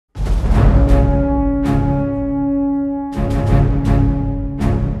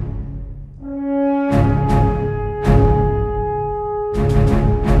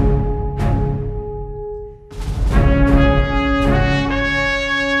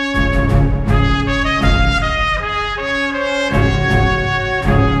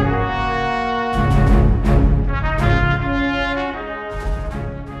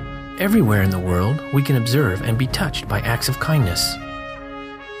Everywhere in the world, we can observe and be touched by acts of kindness.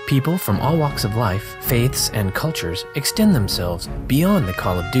 People from all walks of life, faiths, and cultures extend themselves beyond the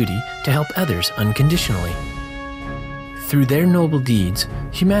call of duty to help others unconditionally. Through their noble deeds,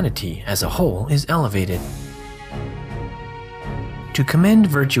 humanity as a whole is elevated. To commend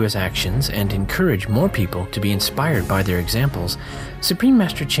virtuous actions and encourage more people to be inspired by their examples, Supreme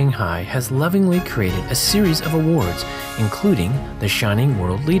Master Ching Hai has lovingly created a series of awards, including the Shining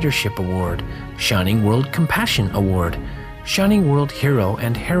World Leadership Award, Shining World Compassion Award, Shining World Hero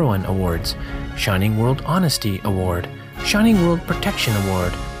and Heroine Awards, Shining World Honesty Award, Shining World Protection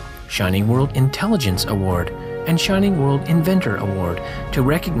Award, Shining World Intelligence Award, and Shining World Inventor Award to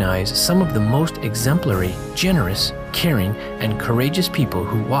recognize some of the most exemplary, generous, caring, and courageous people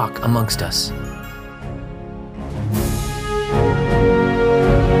who walk amongst us.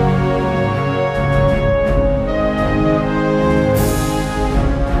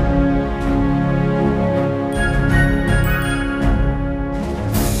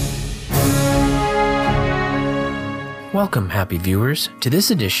 Welcome, happy viewers, to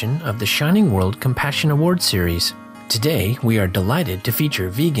this edition of the Shining World Compassion Award Series. Today, we are delighted to feature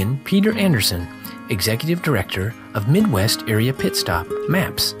vegan Peter Anderson, Executive Director of Midwest Area Pit Stop,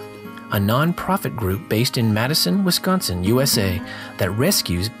 MAPS, a non-profit group based in Madison, Wisconsin, USA, that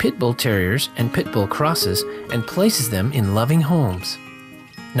rescues pit bull terriers and pit bull crosses and places them in loving homes.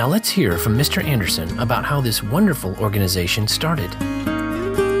 Now let's hear from Mr. Anderson about how this wonderful organization started.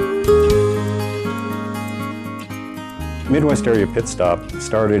 Midwest Area Pit Stop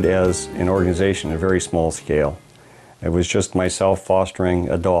started as an organization at a very small scale. It was just myself fostering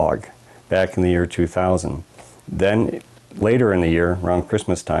a dog back in the year 2000. Then later in the year, around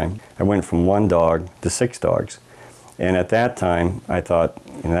Christmas time, I went from 1 dog to 6 dogs. And at that time, I thought,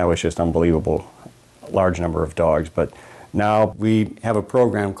 that was just unbelievable, a large number of dogs. But now we have a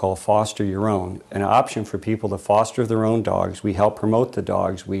program called Foster Your Own, an option for people to foster their own dogs. We help promote the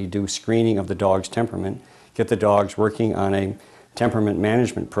dogs. We do screening of the dog's temperament, get the dogs working on a temperament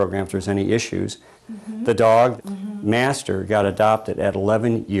management program if there's any issues. The dog, Master, got adopted at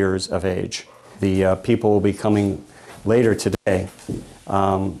 11 years of age. The people will be coming later today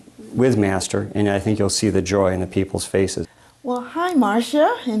with Master, and I think you'll see the joy in the people's faces. Well, hi,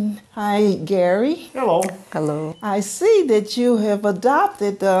 Marcia, and hi, Gary. Hello. Hello. I see that you have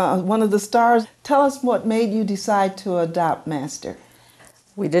adopted one of the stars. Tell us what made you decide to adopt Master.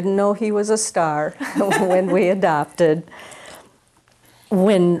 We didn't know he was a star when we adopted.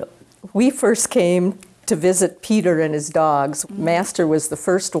 When we first came to visit Peter and his dogs, Master was the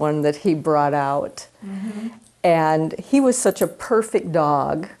first one that he brought out. And he was such a perfect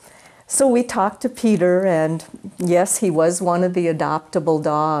dog. So we talked to Peter, and yes, he was one of the adoptable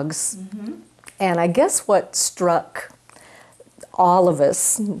dogs. And I guess what struck all of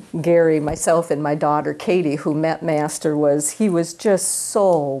us, Gary, myself, and my daughter Katie, who met Master, was he was just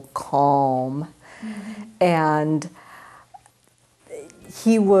so calm. And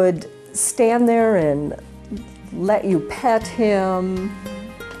he would stand there and let you pet him,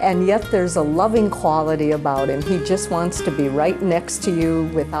 and yet there's a loving quality about him. He just wants to be right next to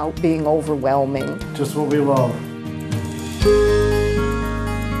you without being overwhelming. Just what we love.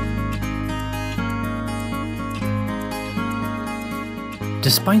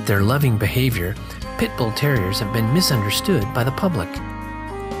 Despite their loving behavior, pit bull terriers have been misunderstood by the public.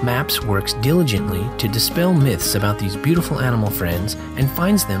 MAPS works diligently to dispel myths about these beautiful animal friends and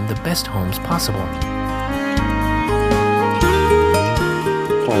finds them the best homes possible.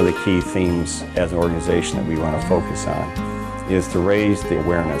 One of the key themes as an organization that we want to focus on is to raise the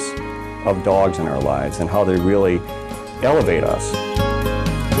awareness of dogs in our lives and how they really elevate us.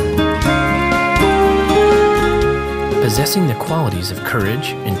 Possessing the qualities of courage,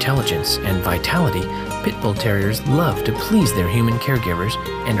 intelligence, and vitality, pit bull terriers love to please their human caregivers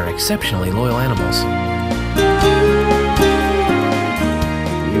and are exceptionally loyal animals.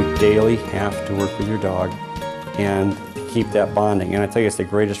 You daily have to work with your dog and keep that bonding. And I tell you, it's the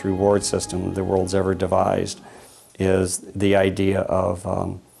greatest reward system the world's ever devised, is the idea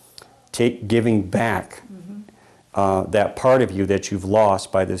of giving back that part of you that you've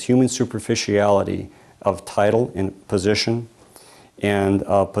lost by this human superficiality of title and position and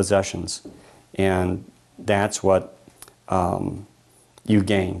possessions. And that's what you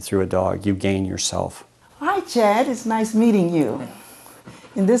gain through a dog. You gain yourself. Hi, Chad. It's nice meeting you.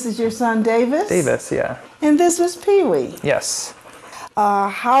 And this is your son, Davis? Davis, yeah. And this was Pee-wee. Yes.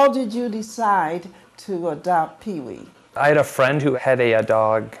 How did you decide to adopt Pee-wee? I had a friend who had a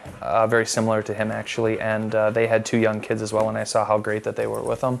dog very similar to him, actually, and they had 2 young kids as well, and I saw how great that they were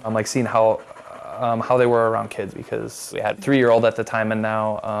with them. I'm like seeing how how they were around kids, because we had a 3-year-old at the time, and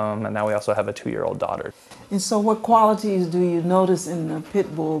now we also have a 2-year-old daughter. And so what qualities do you notice in the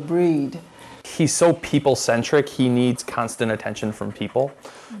pit bull breed? He's so people-centric, he needs constant attention from people.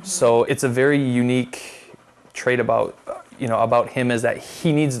 So it's a very unique trait about him, is that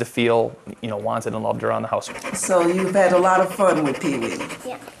he needs to feel, wanted and loved around the house. So you've had a lot of fun with Pee Wee?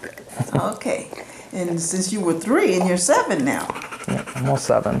 Yeah. Okay. And since you were 3 and you're 7 now. Yeah, almost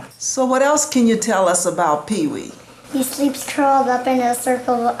 7. So what else can you tell us about Pee Wee? He sleeps curled up in a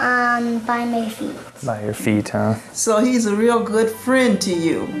circle by my feet. By your feet, huh? So he's a real good friend to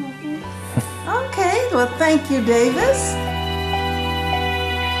you. Okay, well thank you, Davis.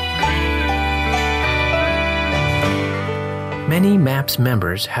 Many MAPS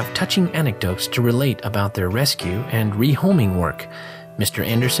members have touching anecdotes to relate about their rescue and rehoming work. Mr.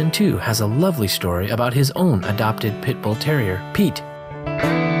 Anderson, too, has a lovely story about his own adopted pit bull terrier, Pete.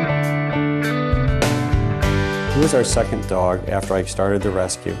 He was our second dog after I started the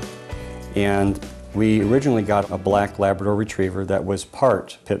rescue. And we originally got a black Labrador Retriever that was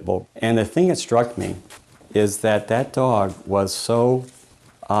part pit bull. And the thing that struck me is that that dog was so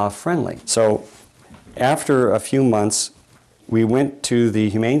friendly. So after a few months, we went to the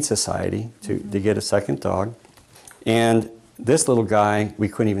Humane Society to get a second dog. And this little guy, we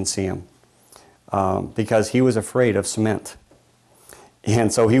couldn't even see him because he was afraid of cement.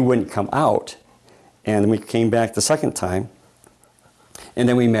 And so he wouldn't come out. And then we came back the second time, and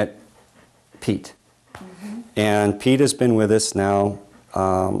then we met Pete. And Pete has been with us now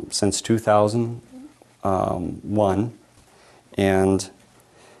since 2001, and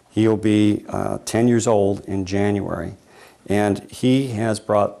he'll be 10 years old in January. And he has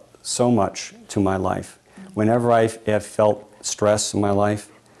brought so much to my life. Whenever I have felt stress in my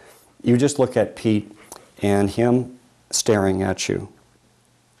life, you just look at Pete and him staring at you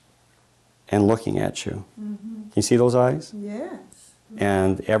and looking at you. You see those eyes? Yes.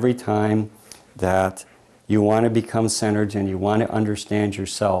 And every time that you want to become centered and you want to understand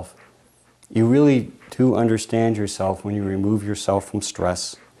yourself, you really do understand yourself when you remove yourself from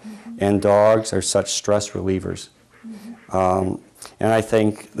stress. And dogs are such stress relievers. And I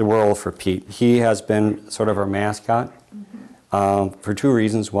thank the world for Pete. He has been sort of our mascot for 2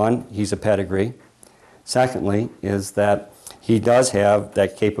 reasons. One, he's a pedigree. Secondly, is that he does have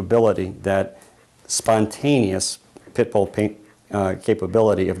that capability, that spontaneous pit bull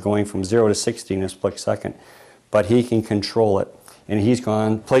capability of going from 0 to 60 in a split second. But he can control it. And he's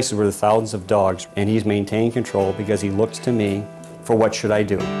gone places where there are thousands of dogs, and he's maintained control because he looks to me for what should I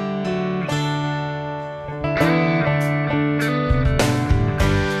do.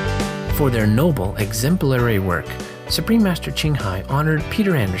 For their noble, exemplary work, Supreme Master Ching Hai honored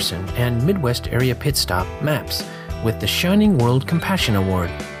Peter Anderson and Midwest Area Pit Stop, MAPS, with the Shining World Compassion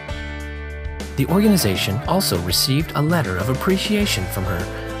Award. The organization also received a letter of appreciation from her,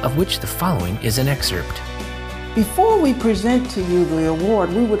 of which the following is an excerpt. Before we present to you the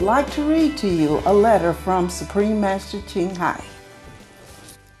award, we would like to read to you a letter from Supreme Master Ching Hai.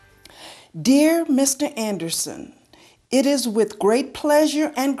 Dear Mr. Anderson, it is with great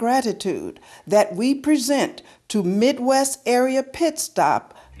pleasure and gratitude that we present to Midwest Area Pit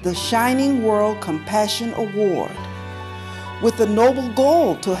Stop the Shining World Compassion Award. With the noble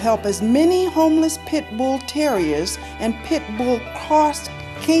goal to help as many homeless pit bull terriers and pit bull cross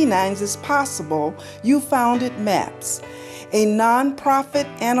canines as possible, you founded MAPS, a nonprofit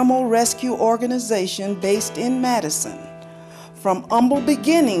animal rescue organization based in Madison. From humble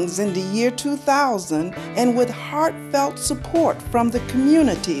beginnings in the year 2000 and with heartfelt support from the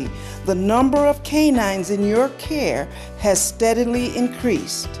community, the number of canines in your care has steadily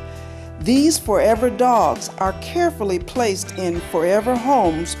increased. These forever dogs are carefully placed in forever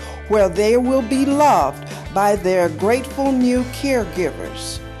homes where they will be loved by their grateful new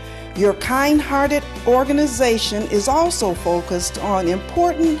caregivers. Your kind-hearted organization is also focused on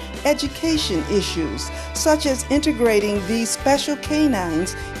important education issues, such as integrating these special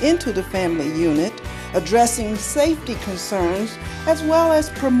canines into the family unit, addressing safety concerns, as well as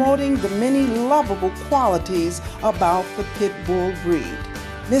promoting the many lovable qualities about the pit bull breed.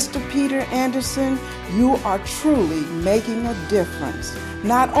 Mr. Peter Anderson, you are truly making a difference,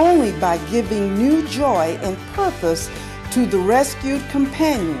 not only by giving new joy and purpose to the rescued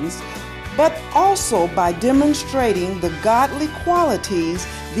companions, but also by demonstrating the godly qualities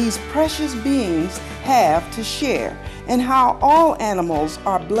these precious beings have to share, and how all animals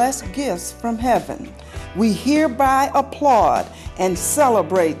are blessed gifts from heaven. We hereby applaud and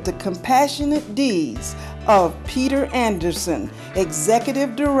celebrate the compassionate deeds of Peter Anderson,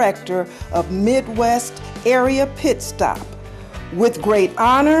 Executive Director of Midwest Area Pit Stop. With great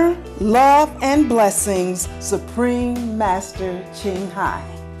honor, love, and blessings, Supreme Master Ching Hai.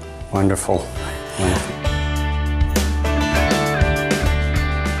 Wonderful. Wonderful.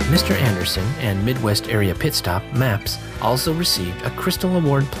 Mr. Anderson and Midwest Area Pit Stop, MAPS, also received a Crystal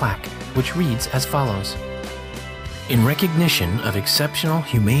Award plaque, which reads as follows. In recognition of exceptional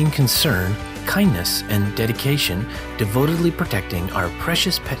humane concern, kindness, and dedication, devotedly protecting our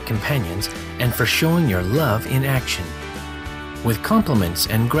precious pet companions, and for showing your love in action. With compliments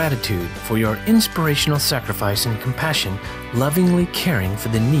and gratitude for your inspirational sacrifice and compassion, lovingly caring for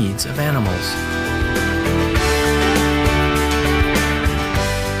the needs of animals.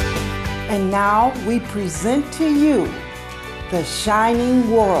 And now we present to you the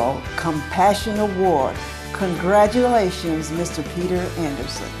Shining World Compassion Award. Congratulations, Mr. Peter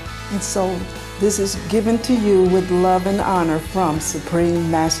Anderson. And so this is given to you with love and honor from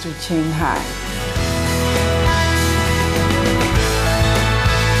Supreme Master Ching Hai.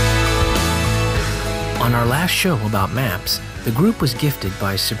 On our last show about MAPS, the group was gifted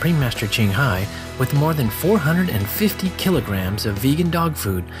by Supreme Master Ching Hai with more than 450 kilograms of vegan dog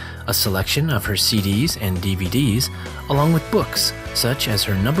food, a selection of her CDs and DVDs, along with books such as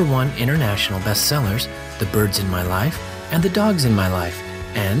her #1 international bestsellers, The Birds in My Life and The Dogs in My Life,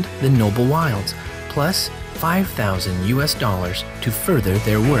 and The Noble Wilds, plus $5,000 US to further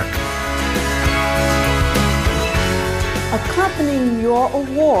their work. Accompanying your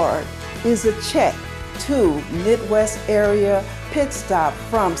award is a check to Midwest Area Pit Stop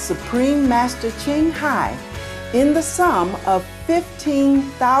from Supreme Master Ching Hai in the sum of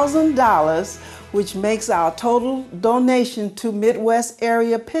 $15,000, which makes our total donation to Midwest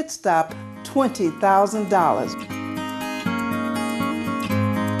Area Pit Stop $20,000.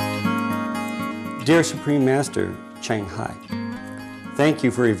 Dear Supreme Master Ching Hai, thank you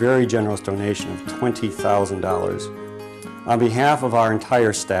for a very generous donation of $20,000. On behalf of our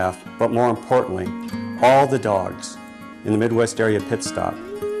entire staff, but more importantly, all the dogs in the Midwest Area Pit Stop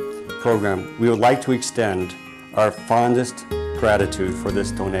program, we would like to extend our fondest gratitude for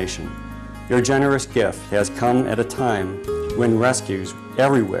this donation. Your generous gift has come at a time when rescues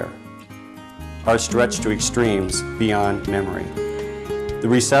everywhere are stretched to extremes beyond memory. The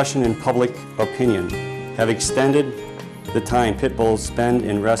recession in public opinion have extended the time pit bulls spend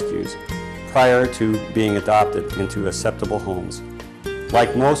in rescues prior to being adopted into acceptable homes.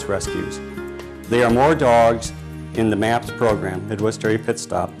 Like most rescues, there are more dogs in the MAPS program, Midwest Area Pit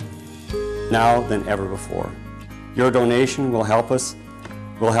Stop, now than ever before. Your donation will help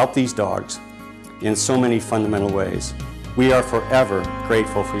these dogs in so many fundamental ways. We are forever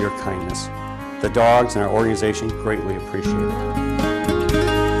grateful for your kindness. The dogs and our organization greatly appreciate it.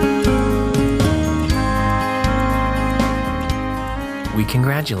 We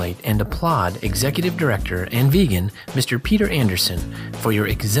congratulate and applaud Executive Director and vegan Mr. Peter Anderson for your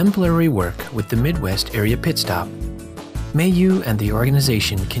exemplary work with the Midwest Area Pit Stop. May you and the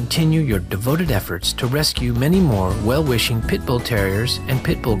organization continue your devoted efforts to rescue many more well-wishing pit bull terriers and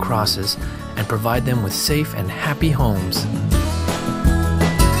pit bull crosses and provide them with safe and happy homes.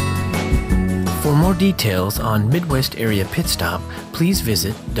 For more details on Midwest Area Pit Stop, please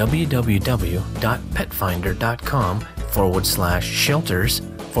visit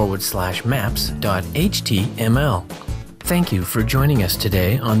www.petfinder.com/shelters/maps.html. Thank you for joining us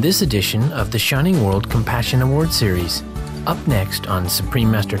today on this edition of the Shining World Compassion Award Series. Up next on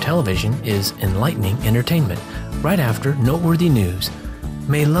Supreme Master Television is Enlightening Entertainment, right after noteworthy news.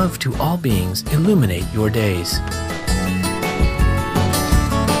 May love to all beings illuminate your days.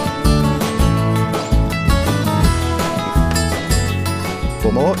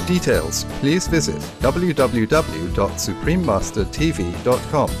 For more details, please visit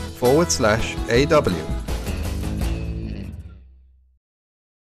www.suprememastertv.com/AW.